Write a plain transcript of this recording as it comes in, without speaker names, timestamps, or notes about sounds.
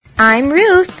I'm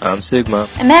Ruth. I'm Sigma.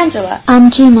 I'm Angela. I'm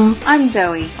Gina. I'm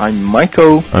Zoe. I'm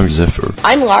Michael. I'm Zephyr.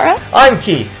 I'm Laura. I'm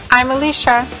Keith. I'm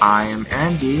Alicia. I am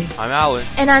Andy. I'm Alan.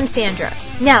 And I'm Sandra.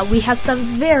 Now, we have some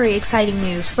very exciting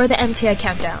news for the MTI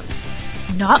countdowns.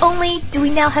 Not only do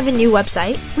we now have a new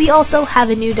website, we also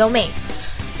have a new domain.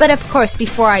 But of course,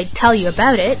 before I tell you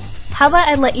about it, how about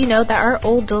I let you know that our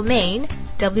old domain,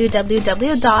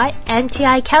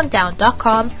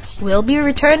 www.mticountdown.com, will be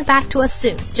returned back to us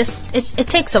soon. It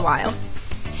takes a while.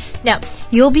 Now,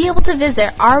 you'll be able to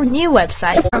visit our new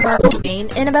website from our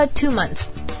domain in about 2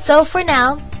 months. So for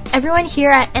now, everyone here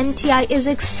at MTI is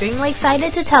extremely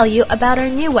excited to tell you about our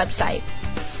new website,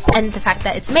 and the fact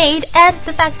that it's made, and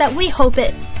the fact that we hope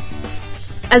it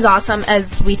as awesome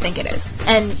as we think it is.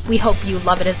 And we hope you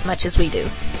love it as much as we do.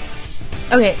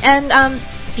 Okay, and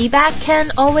feedback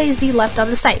can always be left on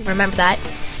the site, remember that.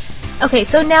 Okay,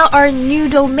 so now our new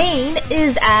domain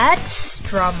is at,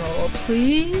 drumroll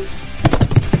please.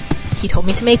 He told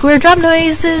me to make weird drum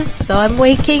noises, so I'm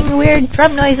making weird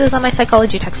drum noises on my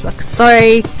psychology textbook.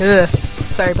 Sorry.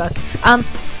 Sorry, Buck.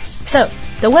 So,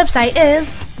 the website is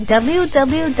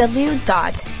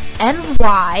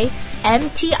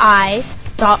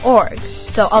www.mymti.org.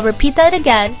 So, I'll repeat that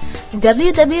again,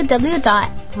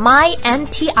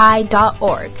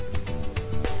 www.mymti.org.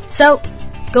 So,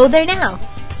 go there now.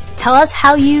 Tell us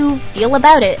how you feel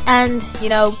about it, and,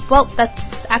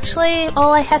 that's actually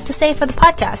all I had to say for the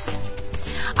podcast.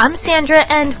 I'm Sandra,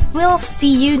 and we'll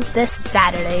see you this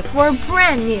Saturday for a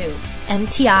brand new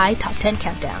MTI Top 10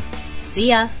 Countdown. See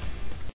ya!